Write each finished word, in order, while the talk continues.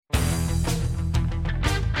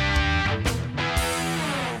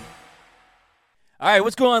All right,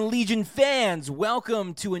 what's going on, Legion fans?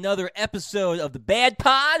 Welcome to another episode of the Bad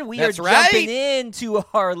Pod. We are jumping into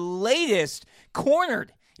our latest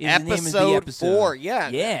Cornered. Is the name of the episode 4. Yeah.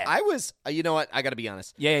 Yeah. I was, you know what? I got to be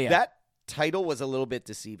honest. Yeah. That title was a little bit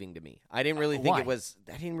deceiving to me. I didn't really think why? it was.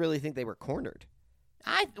 I didn't really think they were cornered.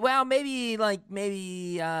 Maybe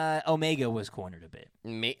Omega was cornered a bit.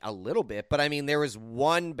 A little bit, but I mean, there was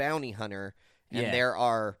one bounty hunter, and Yeah. there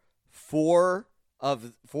are four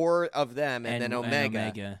of them, and then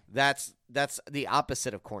Omega. That's the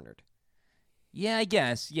opposite of cornered. Yeah, I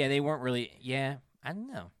guess. Yeah, they weren't really. Yeah, I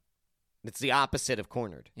don't know. It's the opposite of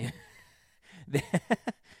cornered.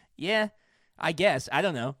 Yeah, I guess. I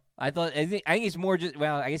don't know. I think it's more just.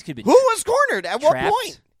 Well, I guess it could be. Who was cornered at what Trapped?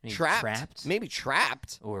 point? Maybe Trapped. Maybe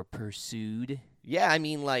trapped. Or pursued. Yeah, I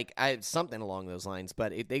mean, something along those lines,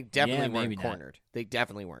 but they definitely weren't not. cornered. They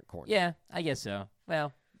definitely weren't cornered. Yeah, I guess so.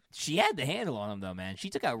 Well, she had the handle on him, though, man. She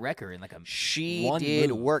took out Wrecker in She one did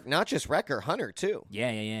move. work, not just Wrecker, Hunter, too. Yeah.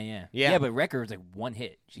 Yeah. Yeah, but Wrecker was one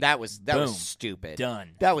hit. That was boom, stupid.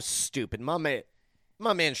 Done. That was stupid. My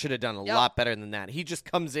man should have done a lot better than that. He just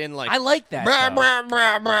comes in like... I like that, brah, though. brah,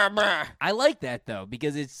 brah, brah, brah. I like that, though,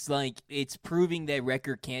 because it's proving that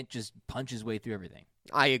Wrecker can't just punch his way through everything.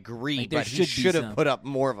 I agree, Like, there but he should be should have some- put up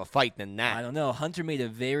more of a fight than that. I don't know. Hunter made a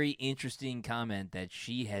very interesting comment that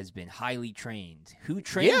she has been highly trained. Who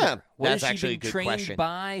trained Yeah, her? What that's has she actually a been good trained question.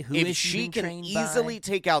 by? Who If has she been can trained easily by?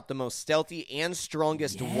 take out the most stealthy and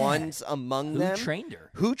strongest Yeah. ones among Who them... trained her?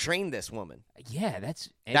 Who trained this woman? Yeah, that's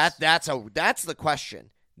That's the question.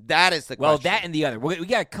 That is the well, question. that and the other. We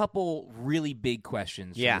got a couple really big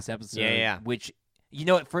questions for this episode. Yeah. Which, you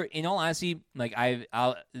know, in all honesty, like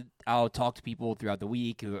I'll talk to people throughout the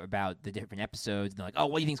week about the different episodes. And they're like, "Oh,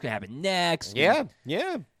 what do you think's gonna happen next?" Yeah.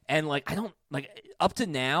 And I don't up to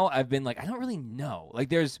now. I've been I don't really know.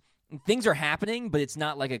 There's things are happening, but it's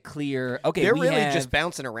not a clear. Okay, They're we really have, just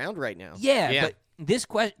bouncing around right now. Yeah. But this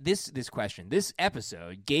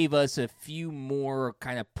episode gave us a few more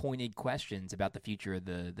kind of pointed questions about the future of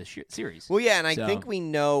the series. Well, yeah, and I think we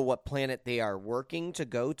know what planet they are working to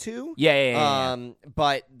go to. Yeah.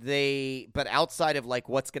 But outside of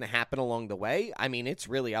what's going to happen along the way, I mean, it's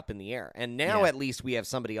really up in the air. And now at least we have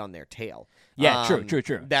somebody on their tail. Yeah, true.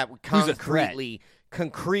 That Who's a threat?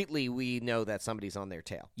 concretely, we know that somebody's on their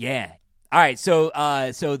tail. Yeah. All right, so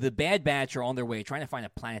the Bad Batch are on their way trying to find a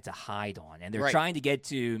planet to hide on, and they're trying to get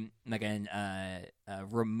to a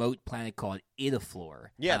remote planet called Idaflor.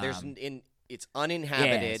 Yeah, it's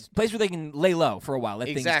uninhabited. Yeah, it's a place where they can lay low for a while, let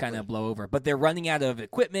things Exactly. kind of blow over. But they're running out of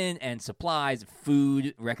equipment and supplies,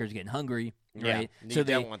 food. Wrecker's getting hungry, right? Yeah, So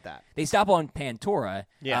they don't want that. They stop on Pantora,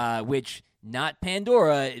 which not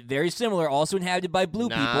Pandora, very similar, also inhabited by blue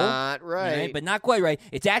people. Not right. But not quite right.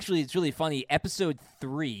 It's really funny. Episode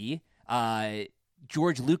 3.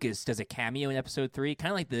 George Lucas does a cameo in episode 3,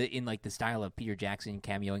 kind of in the style of Peter Jackson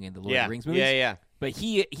cameoing in the Lord of the Rings movies. Yeah. But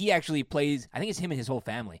he actually plays, I think it's him and his whole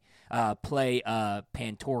family, play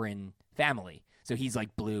Pantoran family. So he's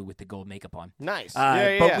blue with the gold makeup on. Nice.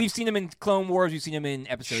 But we've seen him in Clone Wars. We've seen him in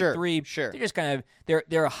episode 3. Sure. They're just kind of,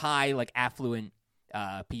 they're a high, affluent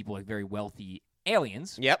people, very wealthy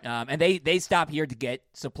aliens. Yep. And they stop here to get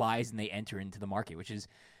supplies and they enter into the market,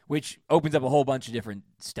 which opens up a whole bunch of different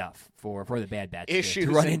stuff for the Bad Batch issues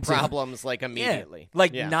to run and into. problems immediately.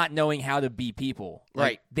 Not knowing how to be people.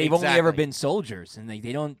 Right. They've only ever been soldiers, and they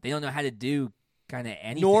don't know how to do kind of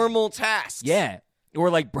anything. Normal tasks. Yeah.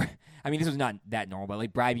 Or I mean, this was not that normal,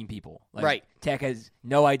 but bribing people. Right. Tech has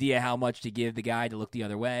no idea how much to give the guy to look the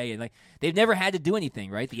other way, and they've never had to do anything.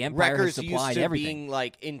 Right. The Empire Wreckers has supplied used to everything.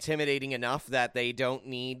 being intimidating enough that they don't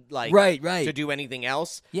need right to do anything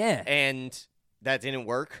else. Yeah. And that didn't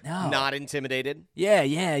work. No. Not intimidated. Yeah.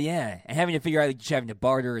 And having to figure out just having to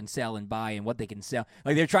barter and sell and buy and what they can sell.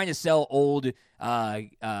 They're trying to sell old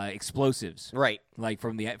explosives. Right.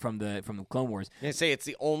 From the Clone Wars. They say it's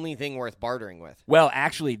the only thing worth bartering with. Well,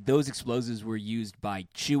 actually, those explosives were used by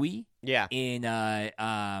Chewie. Yeah. In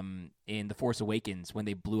The Force Awakens when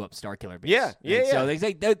they blew up Starkiller Base. Yeah. So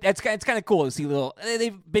it's kind of cool to see little.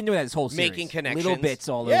 They've been doing that this whole series, Making connections. little bits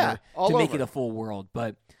all Yeah, over all to make over. it a full world.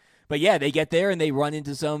 But yeah, they get there and they run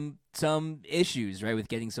into some issues, right, with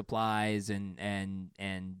getting supplies and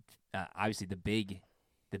obviously the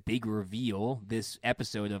big reveal this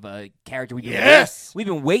episode of a character we've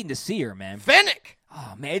been waiting to see her, man. Fennec.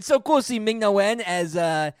 Oh man, it's so cool to see Ming-Na Wen as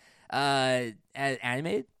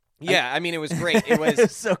animated. Yeah, I mean, it was great. It was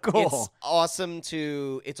It's so cool. It's awesome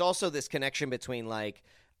it's also this connection between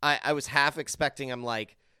I was half expecting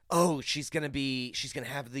oh, she's gonna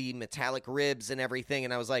have the metallic ribs and everything,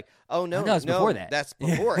 and I was like, oh no, it's before that. That's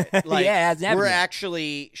before it. Yeah, it hasn't happened we're yet.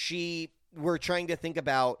 actually we're trying to think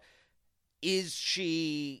about is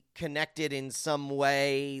she connected in some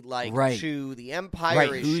way, like Right. to the Empire?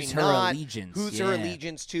 Right, Is who's she her not? allegiance? Who's her Yeah.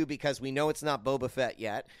 allegiance to? Because we know it's not Boba Fett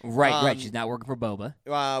yet. Right. She's not working for Boba.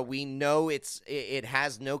 We know it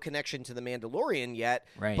has no connection to the Mandalorian yet.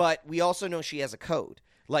 Right. But we also know she has a code.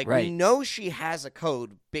 Like we Right. know she has a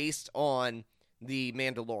code based on the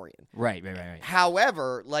Mandalorian. Right.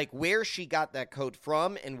 However, like where she got that code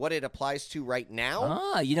from and what it applies to right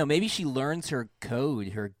now. Maybe she learns her code,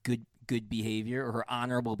 her good behavior or her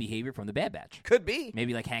honorable behavior from the Bad Batch. Could be.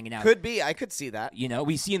 Maybe like hanging out. Could be. I could see that.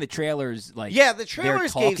 We see in the trailers the the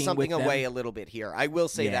trailers talking gave something with them. away a little bit here. I will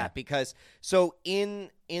say Yeah. that because so in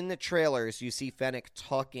the trailers you see Fennec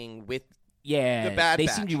talking with Yeah, the Bad they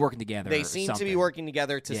Batch. seem to be working together. They or seem to be something. working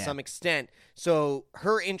together to Yeah. some extent. So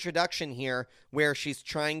her introduction here, where she's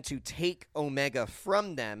trying to take Omega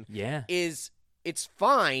from them, Yeah, it's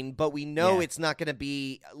fine, but we know Yeah. it's not going to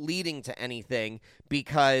be leading to anything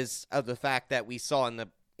because of the fact that we saw in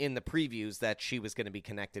the previews that she was going to be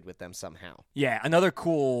connected with them somehow. yeah. Another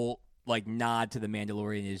cool nod to the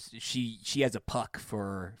Mandalorian is she has a puck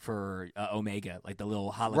for Omega, like the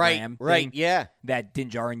little hologram Right, thing yeah. that Din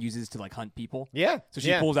Djarin uses to hunt people. Yeah. So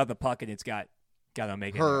she pulls out the puck and it's got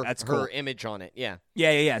Omega. in her there. That's cool. her image on it. Yeah.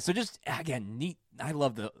 Yeah. So just again, neat. I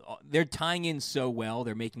love they're tying in so well.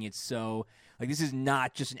 They're making it so this is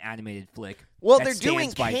not just an animated flick. Well, that they're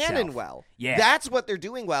doing stands by canon itself. well. Yeah. That's what they're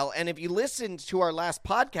doing well. And if you listen to our last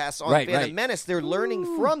podcast on Right, Phantom right. Menace, they're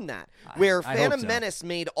learning from that. Where I hope Phantom so. Menace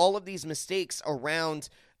made all of these mistakes around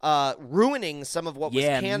ruining some of what was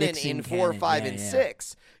canon mixing in 4, canon. 5, Yeah, and yeah.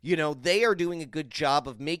 6. They are doing a good job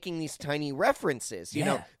of making these tiny references. You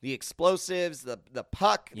know, Yeah. the explosives, the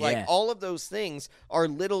puck, Yeah. all of those things are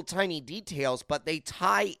little tiny details, but they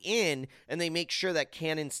tie in and they make sure that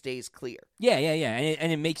canon stays clear. Yeah,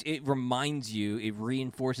 and it reminds you, it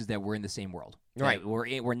reinforces that we're in the same world. Right.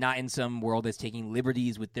 We're not in some world that's taking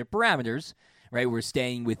liberties with their parameters. Right, we're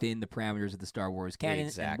staying within the parameters of the Star Wars canon and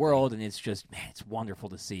Exactly. world, and it's just it's wonderful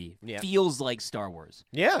to see. Yeah. Feels like Star Wars.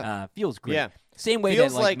 Yeah. Feels great. Yeah. Same way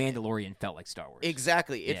Feels that like- Mandalorian felt like Star Wars.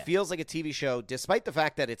 Exactly. It Yeah. feels like a TV show, despite the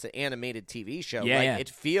fact that it's an animated TV show. Yeah. It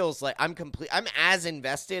feels like I'm as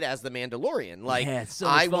invested as the Mandalorian. Like Yeah, it's so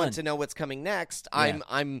much I want fun. to know what's coming next. Yeah.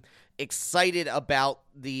 I'm excited about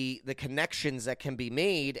the connections that can be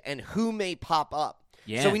made and who may pop up.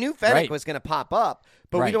 Yeah, So we knew Fennec right. was going to pop up,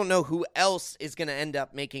 but we Right. don't know who else is going to end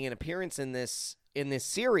up making an appearance in this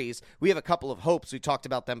series. We have a couple of hopes. We talked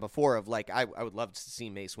about them before. Of I would love to see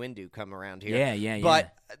Mace Windu come around here. Yeah.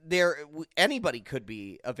 But anybody could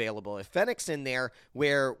be available. If Fennec's in there,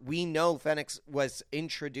 where we know Fennec was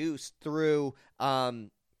introduced through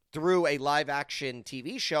a live action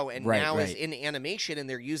TV show and now is in animation, and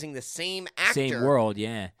they're using the same actor, Same world,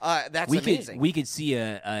 yeah. That's we amazing. we could see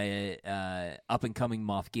a up and coming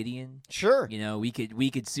Moff Gideon. Sure. We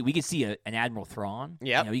could see an Admiral Thrawn.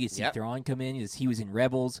 Yep. We could see Yep. Thrawn come in as he was in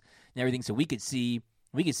Rebels and everything. So we could see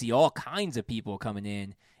all kinds of people coming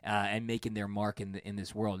in and making their mark in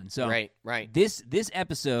this world. And so Right. this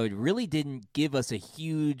episode really didn't give us a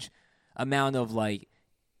huge amount of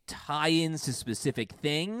tie-ins to specific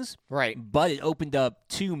things, Right. but it opened up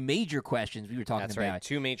two major questions we were talking That's about. right.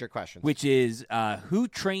 Two major questions. Which is who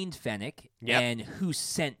trained Fennec Yep. and who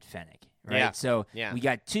sent Fennec, right? Yeah. So Yeah. we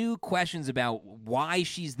got two questions about why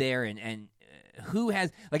she's there and who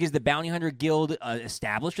has is the Bounty Hunter Guild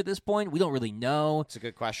established at this point? We don't really know. It's a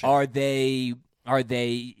good question. Are they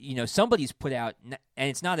somebody's put out, and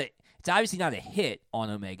it's obviously not a hit on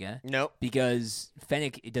Omega. Nope. Because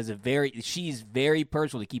Fennec she's very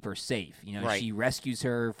purposeful to keep her safe. Right. She rescues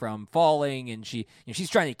her from falling, and she's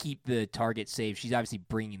trying to keep the target safe. She's obviously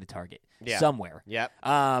bringing the target somewhere. Yep.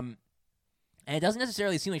 And it doesn't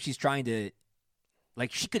necessarily seem like she's trying to,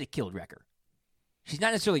 she could have killed Wrecker. She's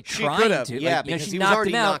not necessarily She trying could have. to. Yeah, she because he was knocked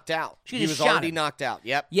already him out. knocked out. She He just was shot already him. knocked out.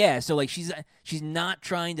 Yep. Yeah, so she's not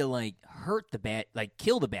trying to hurt the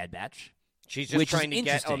kill the Bad Batch. She's just Which is trying to get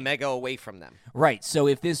interesting. Omega away from them. Right. So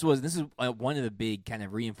if this is one of the big kind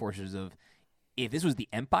of reinforcers of, if this was the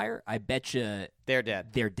Empire, I bet you They're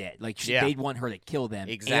dead. they're dead. Yeah. They'd want her to kill them.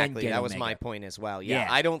 Exactly. And get That was Omega. my point as well. Yeah.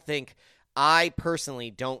 Yeah. I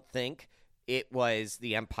personally don't think it was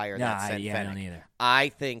the Empire that sent I Fennec. don't either. I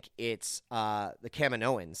think it's the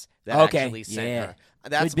Kaminoans that Okay, actually sent yeah. her.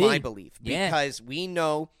 That's Could be. my belief. Yeah. Because we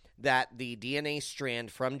know that the DNA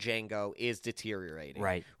strand from Django is deteriorating.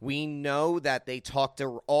 Right. We know that they talked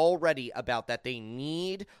already about that they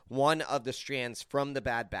need one of the strands from the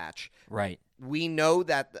Bad Batch. Right. we know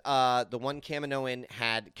that the one Kaminoan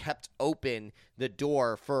had kept open the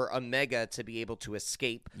door for Omega to be able to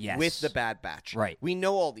escape Yes. with the Bad Batch. Right. We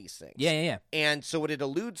know all these things. Yeah. And so what it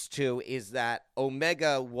alludes to is that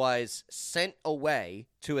Omega was sent away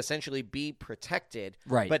to essentially be protected.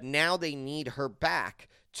 Right. But now they need her back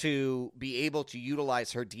to be able to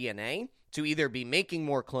utilize her DNA to either be making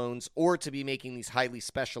more clones or to be making these highly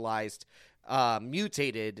specialized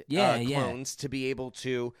mutated clones to be able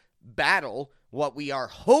to battle what we are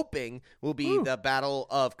hoping will be the Battle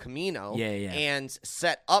of Kamino and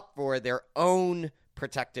set up for their own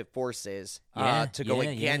protective forces to go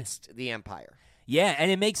against the Empire. Yeah, and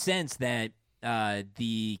it makes sense that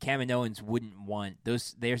the Kaminoans wouldn't want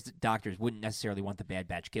their doctors wouldn't necessarily want the Bad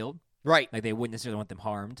Batch killed. Right. Like they wouldn't necessarily want them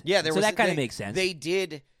harmed. Yeah, so that kind of makes sense. They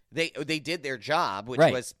did their job, which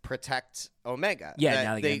was protect Omega. Yeah,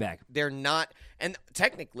 now they get back. They're not, and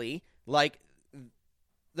technically, like,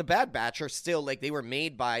 the Bad Batch are still, like, they were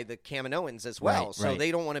made by the Kaminoans as well, so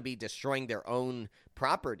they don't want to be destroying their own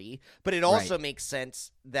property. But it also makes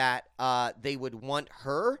sense that they would want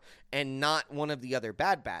her and not one of the other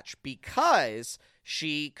Bad Batch, because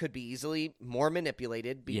she could be easily more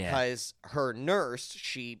manipulated because her nurse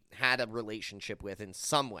she had a relationship with in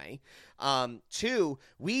some way. 2,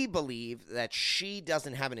 we believe that she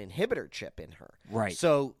doesn't have an inhibitor chip in her. Right.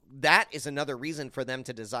 So that is another reason for them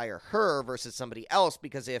to desire her versus somebody else,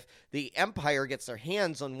 because if the Empire gets their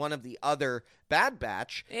hands on one of the other Bad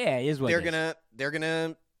Batch, it is what they're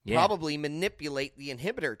gonna probably manipulate the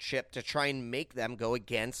inhibitor chip to try and make them go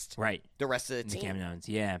against the rest of the team. The Kaminoans,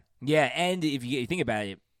 yeah, and if you think about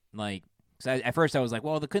it, like, at first I was like,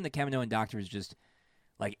 well, couldn't the Kaminoan doctors just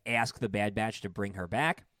like ask the Bad Batch to bring her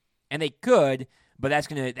back? And they could, but that's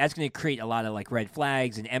gonna create a lot of like red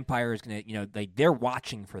flags, and Empire is gonna, like, they're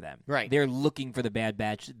watching for them, right? They're looking for the Bad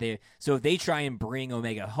Batch. So if they try and bring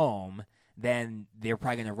Omega home, then they're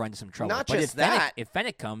probably going to run into some trouble. Not but just if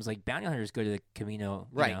Fennec comes, like, bounty hunters go to the Kamino.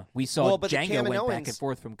 Right. We saw Django went back and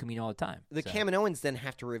forth from Kamino all the time. The Kaminoans then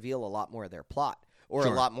have to reveal a lot more of their plot, or a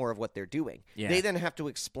lot more of what they're doing. Yeah. They then have to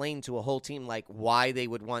explain to a whole team, like, why they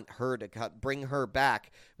would want her to bring her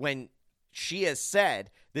back when she has said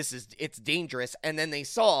it's dangerous, and then they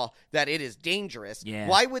saw that it is dangerous. Yeah.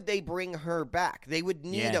 Why would they bring her back? They would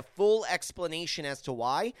need a full explanation as to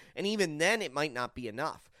why, and even then it might not be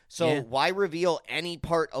enough. So why reveal any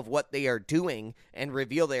part of what they are doing and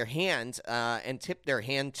reveal their hand and tip their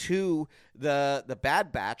hand to the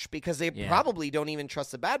Bad Batch, because they probably don't even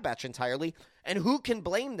trust the Bad Batch entirely. And who can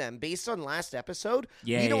blame them? Based on last episode,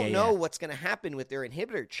 we don't know what's going to happen with their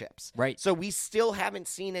inhibitor chips. Right. So we still haven't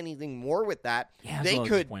seen anything more with that. Yeah, they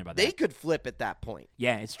could flip at that point.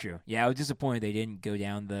 Yeah, it's true. Yeah, I was disappointed they didn't go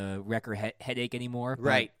down the Wrecker headache anymore.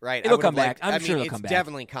 Right. It'll come back. I'm sure it'll come back. It's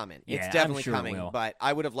definitely coming. Yeah, it's definitely I'm sure coming. it will. But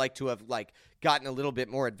I would have liked to have gotten a little bit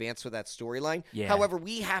more advanced with that storyline. Yeah. However,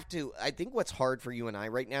 we have to. I think what's hard for you and I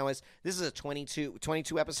right now is this is a 22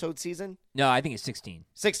 episode season. No, I think it's 16.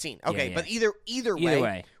 16. Okay, Yeah. But either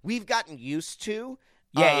way, we've gotten used to.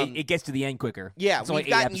 Yeah, it gets to the end quicker. Yeah, it's we've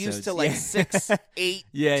gotten used to 6, 8,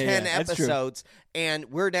 10 episodes,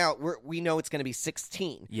 and we know it's going to be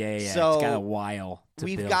 16. Yeah. So it's got a while to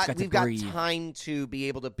we've build. got time to be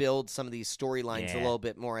able to build some of these storylines a little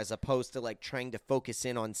bit more, as opposed to like trying to focus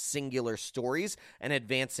in on singular stories and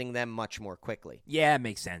advancing them much more quickly. Yeah, it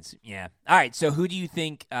makes sense. Yeah. All right. So who do you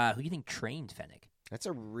think trained Fennec? That's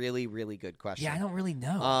a really, really good question. Yeah, I don't really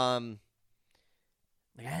know.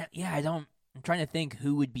 I don't. I'm trying to think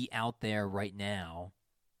who would be out there right now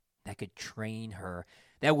that could train her.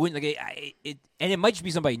 That wouldn't and it might just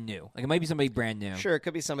be somebody new. Like, it might be somebody brand new. Sure, it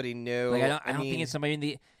could be somebody new. Like, I don't think it's somebody in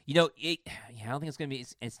the. I don't think it's gonna be.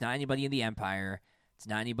 It's not anybody in the Empire. It's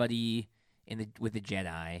not anybody with the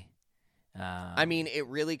Jedi. I mean, it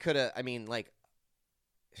really could have. I mean, like,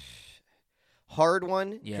 hard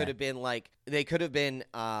one could have been like they could have been.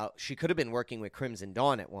 She could have been working with Crimson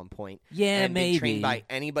Dawn at one point. Yeah, and maybe been trained by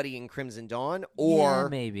anybody in Crimson Dawn, or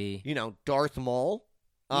maybe Darth Maul.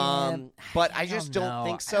 But I just don't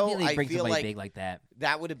think so. I feel like big like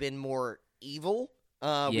that would have been more evil.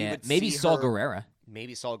 Maybe Saul Guerrera.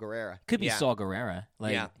 Maybe Saul Guerrera. Could be Saul Guerrera.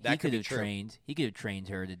 Like, that he could have true. trained. He could have trained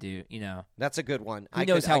her to do. That's a good one. Who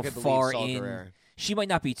knows how far Saul in? Guerrera. She might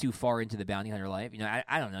not be too far into the bounty hunter life.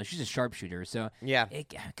 I don't know. She's a sharpshooter, so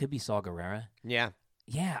it could be Saul Guerrera. Yeah.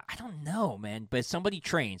 Yeah, I don't know, man. But somebody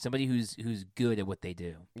trained, somebody who's good at what they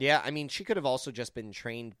do. Yeah, I mean, she could have also just been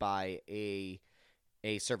trained by a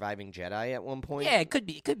surviving Jedi at one point. Yeah, it could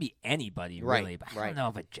be anybody, right, really. But I don't know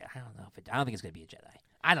if I don't think it's gonna be a Jedi.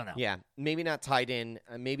 I don't know. Yeah, maybe not tied in.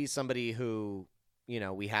 Maybe somebody who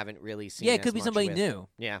we haven't really seen. Yeah, it could as be much somebody with. new,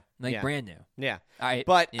 Yeah, like yeah. brand new. Yeah, All right,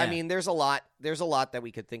 but yeah. I mean, there's a lot that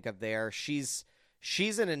we could think of there. She's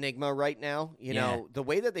an enigma right now. The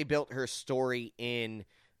way that they built her story in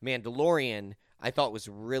Mandalorian, I thought was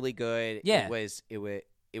really good. Yeah.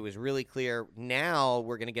 It was really clear. Now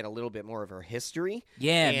we're going to get a little bit more of her history.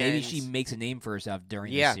 Yeah, maybe and- she makes a name for herself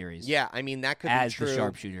during Yeah, the series. yeah. I mean, that could As be the true.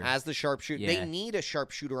 sharpshooter. As the sharpshooter. Yeah. They need a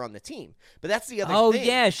sharpshooter on the team. But that's the other Oh, thing.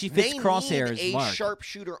 yeah, she fits They Crosshair's need a mark.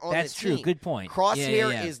 sharpshooter on That's the true. team. Good point.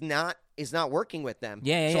 Crosshair Yeah. is not working with them.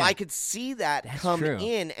 Yeah, so yeah. I could see that That's come true.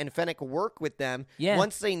 in and Fennec work with them Yeah.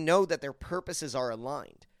 once they know that their purposes are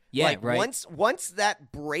aligned. Yeah, like right. once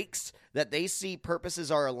that breaks, that they see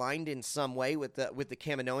purposes are aligned in some way with the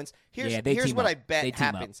Kaminoans. Here's Yeah, they here's team what up. I bet They team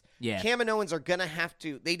up. happens. Yeah. Kaminoans are gonna have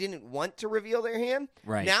to. They didn't want to reveal their hand.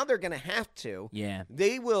 Right. Now they're gonna have to. Yeah.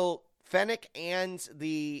 They will. Fennec and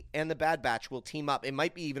the Bad Batch will team up. It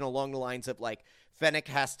might be even along the lines of like Fennec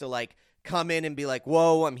has to like come in and be like,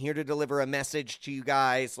 "Whoa, I'm here to deliver a message to you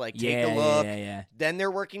guys. Like, take Yeah, a look." yeah. Then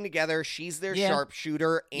they're working together. She's their Yeah.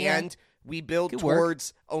 sharpshooter, Yeah. and we build Could work.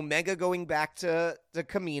 towards Omega going back to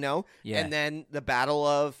Kamino, Yeah. and then the Battle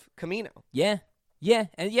of Kamino. Yeah. Yeah,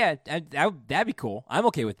 and that'd be cool. I'm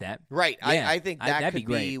okay with that. Right. Yeah, I think that that'd could be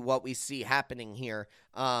great. be what we see happening here.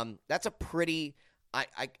 That's a pretty.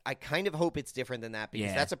 I kind of hope it's different than that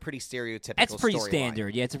because Yeah. that's a pretty stereotypical. That's pretty storyline.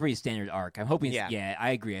 standard. Yeah, it's a pretty standard arc. I'm hoping. Yeah. Yeah,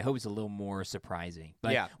 I agree. I hope it's a little more surprising.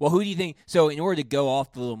 But Yeah. well, who do you think? So, in order to go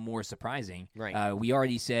off the little more surprising, Right. We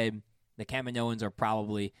already said the Kaminoans are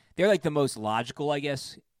they're like the most logical, I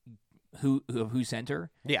guess. Who sent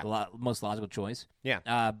her? Yeah. The most logical choice.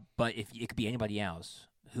 Yeah. But if it could be anybody else,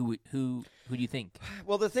 who do you think?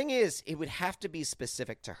 Well, the thing is, it would have to be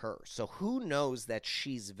specific to her. So who knows that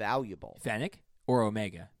she's valuable? Fennec or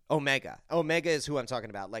Omega? Omega. Omega is who I'm talking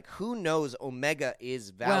about. Like, who knows Omega is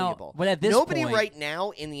valuable? But at this Nobody point, right now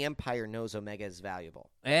in the Empire knows Omega is valuable.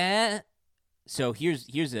 So here's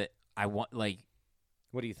I want like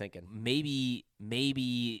What are you thinking?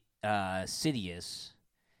 maybe Sidious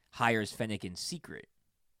hires Fennec in secret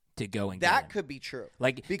to go and get That him. could be true.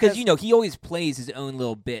 Like because- because he always plays his own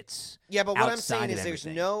little bits. Yeah, but what I'm outside saying of is there's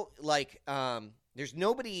everything. no, like, there's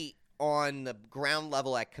nobody on the ground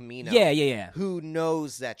level at Kamino Yeah. who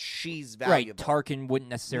knows that she's Right, valuable. Tarkin wouldn't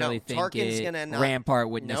necessarily No, think Tarkin's it. gonna not- Rampart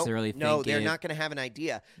wouldn't No, necessarily think no, they're it. not going to have an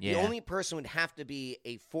idea. Yeah. The only person would have to be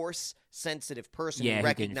a force-sensitive person Yeah, who who can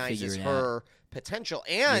recognizes figure it her potential.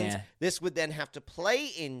 And Yeah. this would then have to play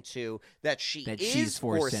into that she That is she's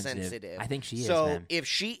force sensitive. sensitive. I think she is, So man. if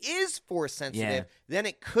she is force sensitive, Yeah. then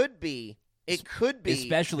it could be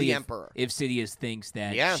Especially the if, Emperor. if Sidious thinks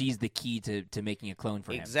that Yeah. she's the key to making a clone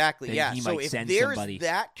for him. Exactly, Then yeah. he So might if send there's somebody.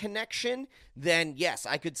 that connection, then yes,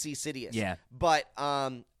 I could see Sidious. Yeah. But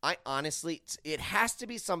I honestly, it has to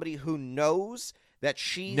be somebody who knows that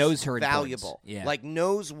she's Knows her importance. valuable. Yeah. Like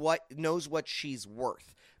knows what she's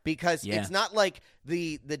worth. Because Yeah. it's not like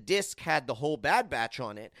the disc had the whole Bad Batch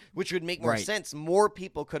on it, which would make more Right. sense. More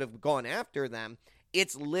people could have gone after them.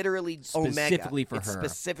 It's literally Specifically Omega. for It's her.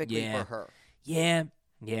 specifically Yeah. for her. Yeah.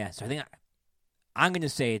 So I think I'm going to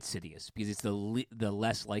say it's Sidious because it's the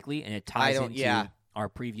less likely, and it ties into our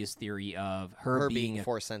previous theory of her being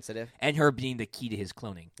force sensitive. and her being the key to his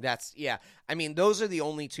cloning. I mean, those are the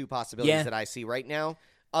only two possibilities Yeah. that I see right now.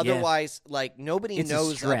 Otherwise, like nobody It's a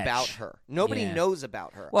knows stretch. about her. Nobody Yeah. knows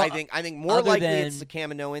about her. Well, I think more other likely than- it's the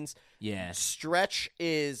Kaminoans. Yeah. Stretch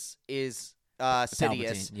is Sidious,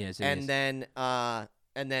 Palpatine. Yeah, Sidious.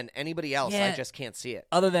 and then anybody else, Yeah. I just can't see it.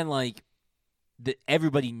 Other than like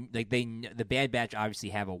everybody, like the Bad Batch obviously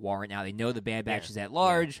have a warrant now. They know the Bad Batch is at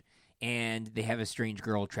large, and they have a strange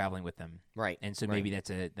girl traveling with them. Right. And so maybe that's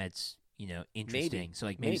interesting. Maybe. So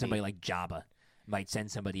like maybe somebody like Jabba might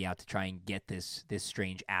send somebody out to try and get this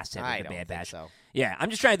strange asset I with the don't Bad think Batch. so. Yeah, I'm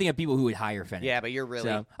just trying to think of people who would hire Fennec. Yeah, but you're really.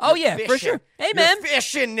 So- you're yeah, for fishing. sure. Hey, You're man.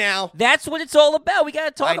 fishing now. That's what it's all about. We got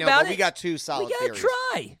to talk I know, about but it. we got two solid We gotta theories.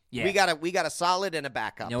 try. Yeah, We got a solid and a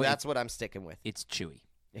backup. You know, That's what I'm sticking with. it's Chewie.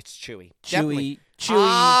 It's Chewie. Definitely.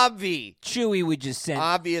 Chewie Obvi. Chewie would just send.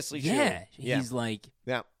 Obviously, yeah, Chewie. he's like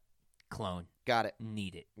Yeah. clone. Got it.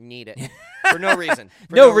 Need it. Need it. For no reason.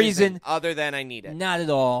 For No reason. other than I need it. Not at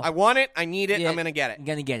all. I want it. I need it. Yeah. I'm going to get it. I'm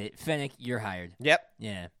gonna get it. Fennec, you're hired. Yep.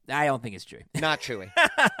 Yeah, I don't think it's true. Not Chewie.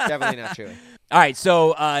 Definitely not Chewie. All right,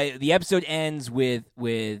 so the episode ends with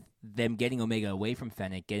them getting Omega away from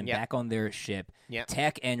Fennec, getting Yep. back on their ship. Yep.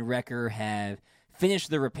 Tech and Wrecker have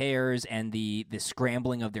finished the repairs and the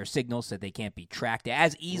scrambling of their signals so that they can't be tracked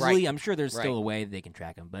as easily. Right. I'm sure there's still Right. a way that they can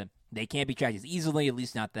track them, but they can't be tracked as easily, at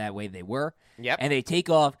least not that way they were. Yep. And they take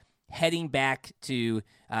off heading back to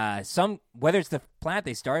whether it's the planet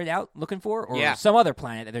they started out looking for or Yeah. some other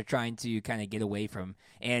planet that they're trying to kind of get away from.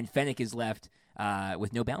 And Fennec is left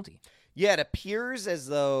with no bounty. Yeah, it appears as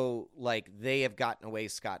though they have gotten away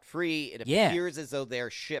scot-free. It appears as though their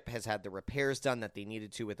ship has had the repairs done that they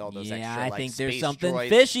needed to with all those extra I think there's space something droids.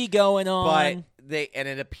 fishy going on. But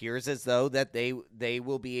it appears as though that they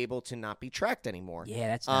will be able to not be tracked anymore. Yeah,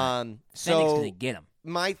 that's not. Fennec's so gonna get them.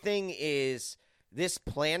 my thing is this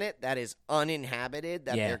planet that is uninhabited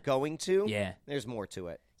that Yeah. they're going to. Yeah. There's more to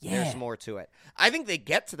it. Yeah. There's more to it. I think they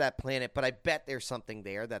get to that planet, but I bet there's something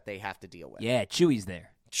there that they have to deal with. Yeah, Chewie's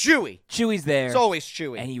there. Chewie's there. It's always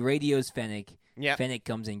Chewie. And he radios Fennec. Yep. Fennec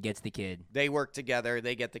comes and gets the kid. They work together.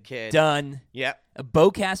 They get the kid. Done. Yep. A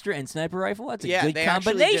bowcaster and sniper rifle? That's a good they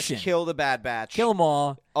combination. actually just kill the Bad Batch. Kill them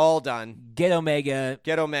all. All done. Get Omega.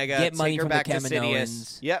 Get Omega. Get money take her from back the to Kaminoans.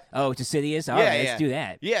 Sidious. Yep. Oh, to Sidious? All Yeah, right, yeah. let's do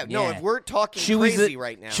that. Yeah, no, if we're talking Chewie's crazy a-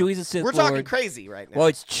 right now. Chewie's a Sith We're talking Lord. crazy right now. Well,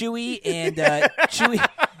 it's Chewie and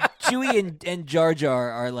Chewie and Jar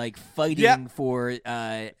Jar are like fighting Yep. for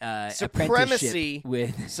Supremacy. apprenticeship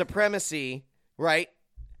with Supremacy, right?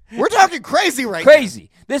 We're talking crazy right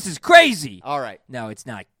crazy. This is crazy. now. All right. No, it's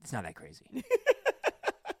not. It's not that crazy.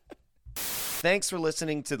 Thanks for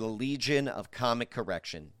listening to the Legion of Comic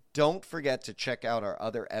Correction. Don't forget to check out our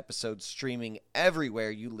other episodes streaming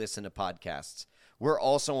everywhere you listen to podcasts. We're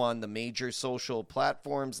also on the major social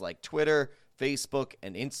platforms like Twitter, Facebook,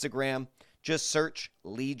 and Instagram. Just search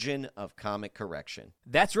Legion of Comic Correction.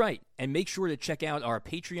 That's right. And make sure to check out our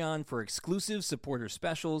Patreon for exclusive supporter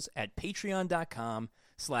specials at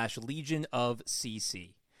patreon.com/Legion of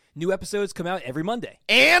CC. New episodes come out every Monday.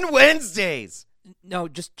 And Wednesdays. No,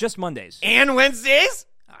 just Mondays. And Wednesdays?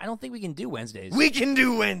 I don't think we can do Wednesdays. We can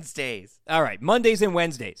do Wednesdays. All right, Mondays and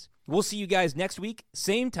Wednesdays. We'll see you guys next week.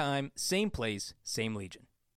 Same time, same place, same Legion.